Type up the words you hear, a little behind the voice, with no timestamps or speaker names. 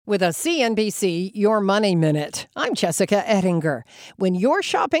With a CNBC Your Money Minute, I'm Jessica Ettinger. When you're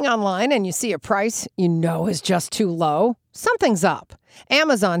shopping online and you see a price you know is just too low, something's up.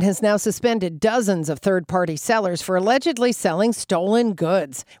 Amazon has now suspended dozens of third-party sellers for allegedly selling stolen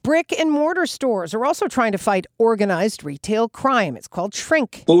goods. Brick and mortar stores are also trying to fight organized retail crime. It's called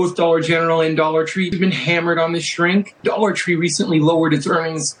shrink. Both Dollar General and Dollar Tree have been hammered on the shrink. Dollar Tree recently lowered its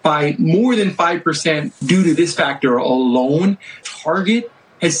earnings by more than 5% due to this factor alone. Target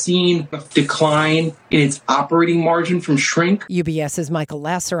has seen a decline in its operating margin from shrink. UBS's Michael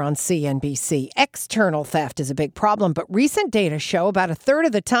Lasser on CNBC. External theft is a big problem, but recent data show about a third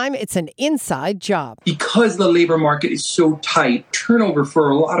of the time it's an inside job. Because the labor market is so tight, turnover for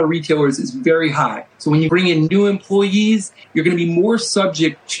a lot of retailers is very high. So when you bring in new employees, you're going to be more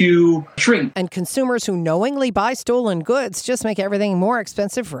subject to shrink. And consumers who knowingly buy stolen goods just make everything more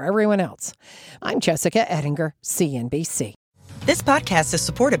expensive for everyone else. I'm Jessica Ettinger, CNBC. This podcast is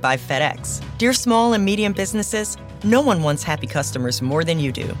supported by FedEx. Dear small and medium businesses, no one wants happy customers more than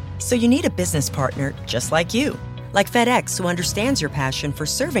you do. So you need a business partner just like you. Like FedEx, who understands your passion for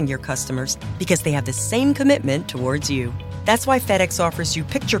serving your customers because they have the same commitment towards you. That's why FedEx offers you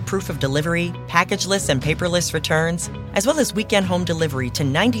picture proof of delivery, packageless and paperless returns, as well as weekend home delivery to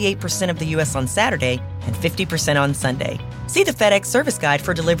 98% of the U.S. on Saturday and 50% on Sunday. See the FedEx service guide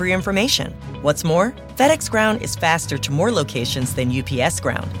for delivery information. What's more, FedEx Ground is faster to more locations than UPS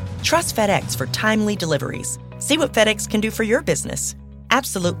Ground. Trust FedEx for timely deliveries. See what FedEx can do for your business.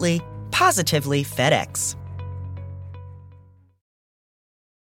 Absolutely, positively FedEx.